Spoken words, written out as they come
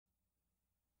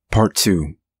Part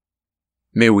 2.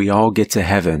 May we all get to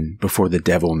heaven before the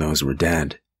devil knows we're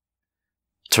dead.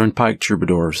 Turnpike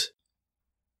Troubadours.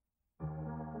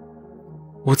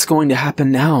 "What's going to happen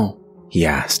now?" he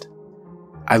asked.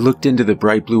 I looked into the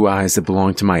bright blue eyes that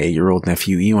belonged to my 8-year-old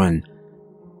nephew Ewan.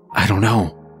 "I don't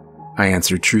know," I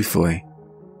answered truthfully.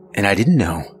 And I didn't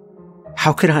know.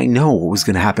 How could I know what was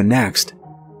going to happen next?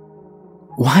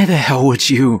 "Why the hell would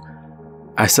you?"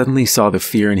 I suddenly saw the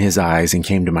fear in his eyes and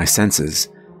came to my senses.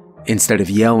 Instead of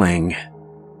yelling,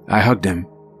 I hugged him.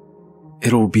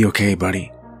 "It'll be okay,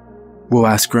 buddy. We'll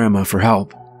ask Grandma for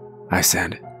help," I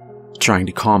said, trying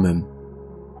to calm him.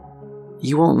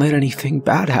 "You won't let anything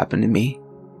bad happen to me,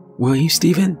 will you,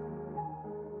 Stephen?"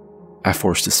 I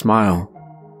forced a smile.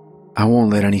 "I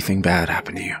won't let anything bad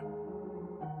happen to you."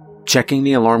 Checking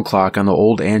the alarm clock on the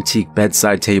old antique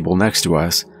bedside table next to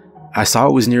us, I saw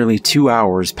it was nearly 2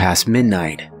 hours past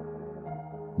midnight.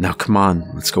 "Now come on,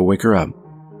 let's go wake her up,"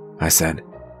 I said,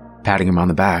 patting him on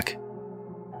the back.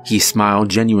 He smiled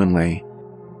genuinely,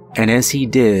 and as he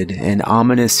did, an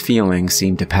ominous feeling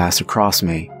seemed to pass across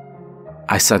me.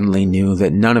 I suddenly knew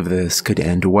that none of this could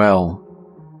end well.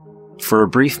 For a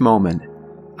brief moment,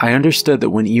 I understood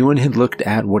that when Ewan had looked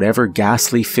at whatever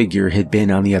ghastly figure had been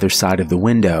on the other side of the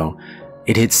window,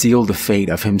 it had sealed the fate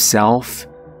of himself,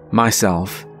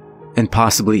 myself, and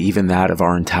possibly even that of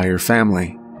our entire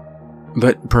family.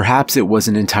 But perhaps it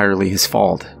wasn't entirely his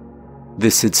fault.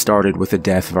 This had started with the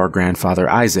death of our grandfather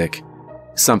Isaac.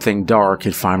 Something dark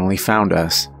had finally found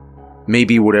us.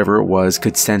 Maybe whatever it was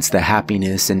could sense the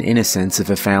happiness and innocence of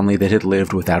a family that had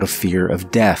lived without a fear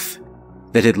of death,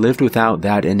 that had lived without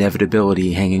that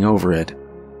inevitability hanging over it.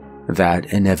 That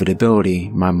inevitability,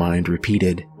 my mind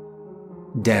repeated.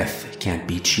 Death can't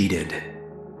be cheated.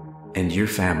 And your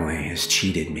family has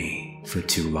cheated me for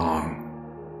too long.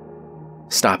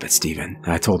 "Stop it, Stephen,"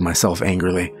 I told myself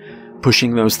angrily,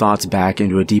 pushing those thoughts back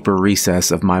into a deeper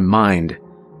recess of my mind.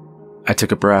 I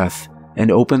took a breath and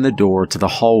opened the door to the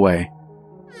hallway.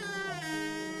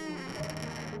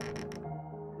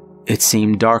 It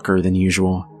seemed darker than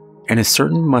usual, and a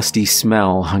certain musty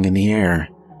smell hung in the air,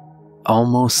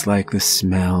 almost like the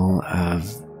smell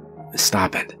of...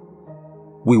 Stop it.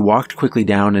 We walked quickly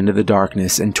down into the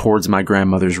darkness and towards my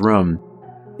grandmother's room,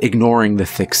 ignoring the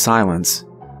thick silence.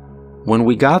 When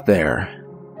we got there,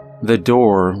 the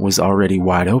door was already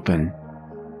wide open.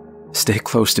 "Stay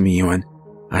close to me, Ewan,"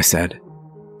 I said,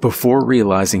 before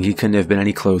realizing he couldn't have been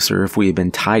any closer if we had been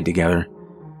tied together.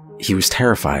 He was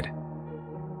terrified.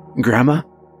 "Grandma?"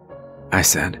 I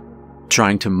said,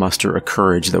 trying to muster a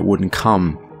courage that wouldn't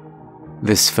come.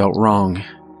 This felt wrong.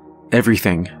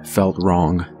 Everything felt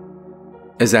wrong.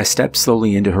 As I stepped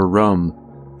slowly into her room,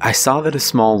 I saw that a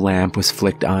small lamp was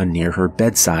flicked on near her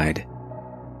bedside.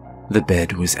 The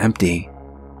bed was empty.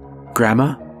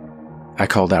 "Grandma?" I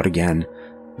called out again,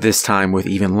 this time with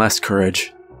even less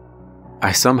courage.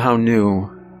 I somehow knew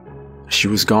she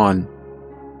was gone.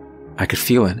 I could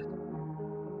feel it.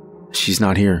 "She's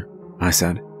not here," I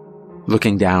said,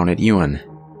 looking down at Ewan.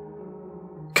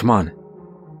 "Come on."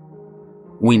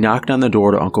 We knocked on the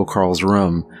door to Uncle Carl's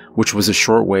room, which was a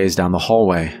short ways down the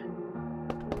hallway.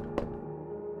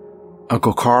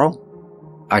 "Uncle Carl?"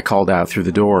 I called out through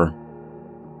the door.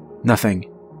 Nothing.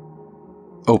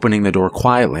 Opening the door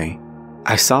quietly,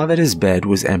 I saw that his bed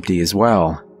was empty as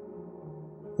well.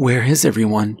 "Where is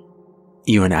everyone?"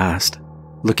 Ewan asked,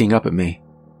 looking up at me.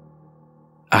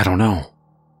 "I don't know."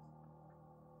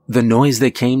 The noise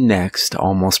that came next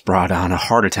almost brought on a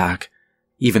heart attack,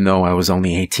 even though I was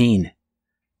only 18.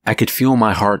 I could feel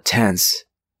my heart tense,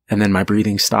 and then my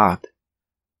breathing stopped.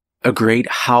 A great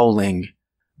howling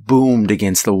boomed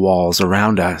against the walls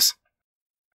around us.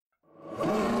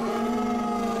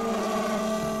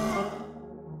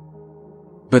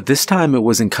 But this time it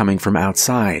wasn't coming from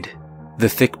outside, the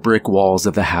thick brick walls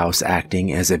of the house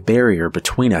acting as a barrier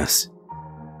between us.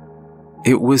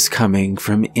 It was coming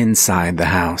from inside the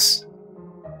house.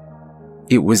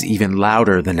 It was even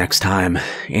louder the next time,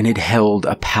 and it held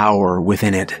a power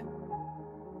within it.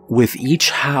 With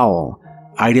each howl,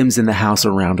 items in the house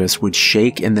around us would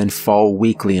shake and then fall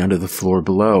weakly onto the floor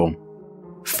below.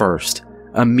 First,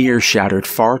 a mirror shattered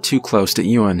far too close to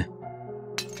Ewan.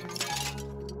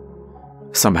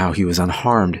 Somehow he was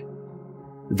unharmed.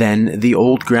 Then, the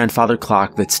old grandfather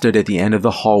clock that stood at the end of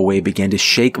the hallway began to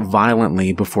shake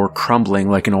violently before crumbling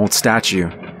like an old statue.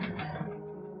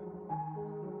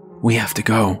 "We have to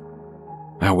go,"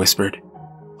 I whispered,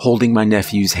 holding my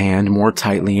nephew's hand more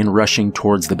tightly and rushing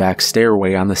towards the back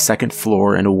stairway on the second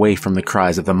floor and away from the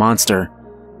cries of the monster.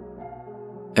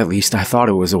 At least I thought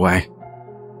it was away.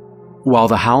 While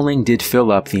the howling did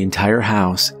fill up the entire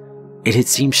house, It had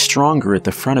seemed stronger at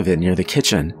the front of it near the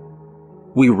kitchen.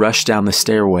 We rushed down the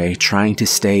stairway, trying to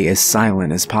stay as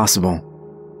silent as possible.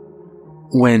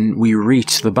 When we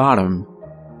reached the bottom,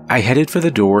 I headed for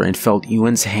the door and felt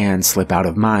Ewan's hand slip out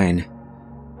of mine.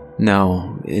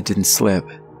 No, it didn't slip.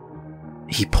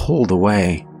 He pulled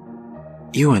away.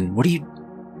 "Ewan, what are you—"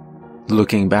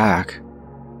 Looking back,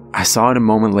 I saw it a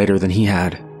moment later than he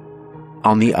had.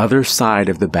 On the other side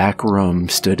of the back room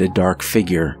stood a dark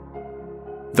figure.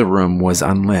 The room was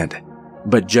unlit,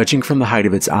 but judging from the height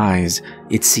of its eyes,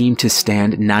 it seemed to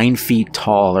stand 9 feet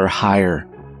tall or higher.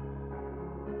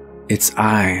 Its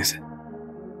eyes,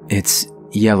 its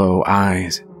yellow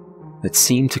eyes, that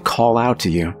seemed to call out to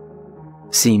you,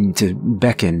 seemed to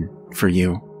beckon for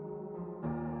you.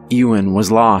 Ewan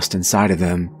was lost inside of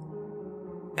them,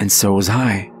 and so was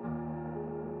I.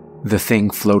 The thing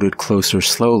floated closer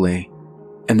slowly,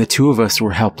 and the two of us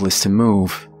were helpless to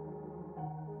move.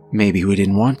 Maybe we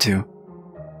didn't want to.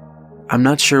 I'm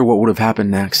not sure what would have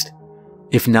happened next,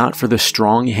 if not for the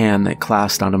strong hand that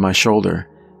clasped onto my shoulder,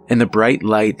 and the bright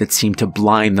light that seemed to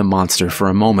blind the monster for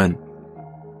a moment.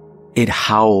 It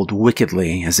howled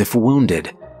wickedly as if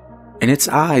wounded, and its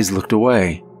eyes looked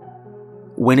away.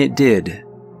 When it did,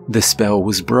 the spell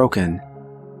was broken,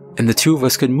 and the two of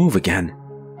us could move again.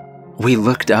 We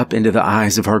looked up into the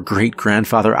eyes of our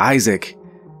great-grandfather Isaac.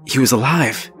 He was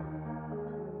alive.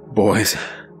 "Boys,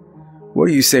 what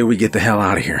do you say we get the hell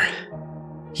out of here?"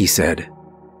 he said,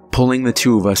 pulling the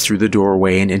two of us through the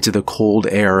doorway and into the cold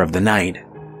air of the night.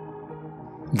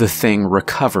 The thing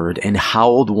recovered and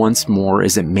howled once more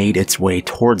as it made its way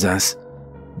towards us,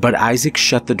 but Isaac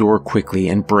shut the door quickly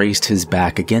and braced his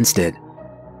back against it.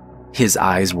 His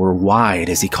eyes were wide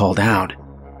as he called out,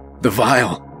 "The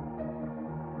vial!"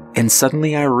 And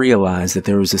suddenly I realized that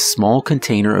there was a small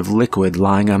container of liquid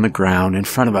lying on the ground in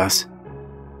front of us.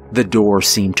 The door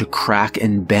seemed to crack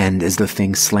and bend as the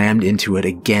thing slammed into it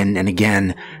again and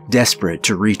again, desperate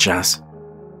to reach us.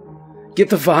 "Get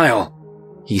the vial!"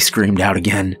 he screamed out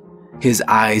again, his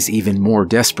eyes even more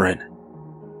desperate.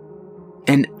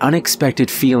 An unexpected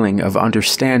feeling of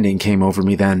understanding came over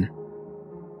me then,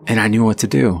 and I knew what to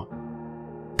do.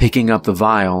 Picking up the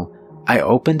vial, I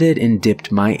opened it and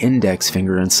dipped my index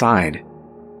finger inside.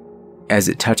 As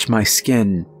it touched my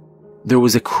skin, there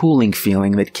was a cooling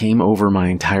feeling that came over my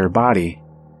entire body.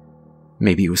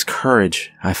 Maybe it was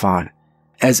courage, I thought,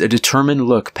 as a determined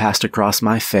look passed across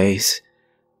my face,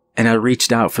 and I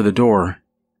reached out for the door.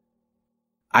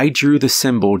 I drew the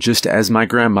symbol just as my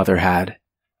grandmother had,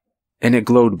 and it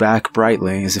glowed back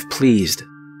brightly as if pleased.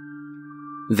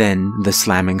 Then the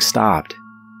slamming stopped,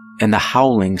 and the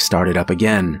howling started up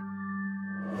again.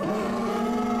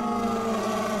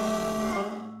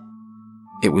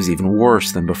 It was even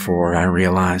worse than before, I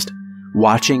realized,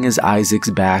 watching as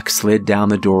Isaac's back slid down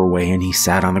the doorway and he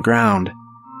sat on the ground.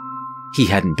 He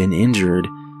hadn't been injured,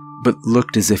 but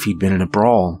looked as if he'd been in a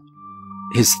brawl.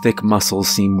 His thick muscles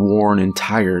seemed worn and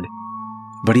tired,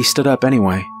 but he stood up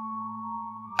anyway.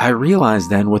 I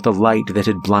realized then what the light that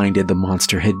had blinded the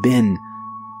monster had been.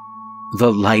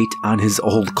 The light on his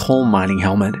old coal mining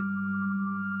helmet.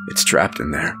 "It's trapped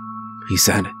in there," he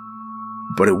said,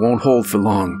 "but it won't hold for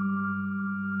long."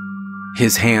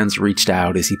 His hands reached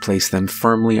out as he placed them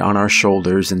firmly on our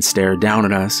shoulders and stared down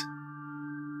at us.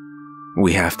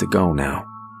 "We have to go now."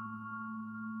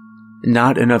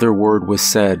 Not another word was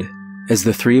said as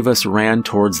the three of us ran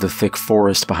towards the thick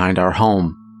forest behind our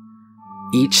home.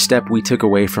 Each step we took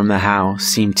away from the house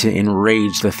seemed to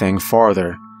enrage the thing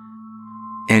farther,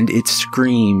 and its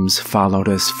screams followed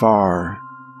us far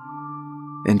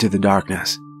into the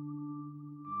darkness.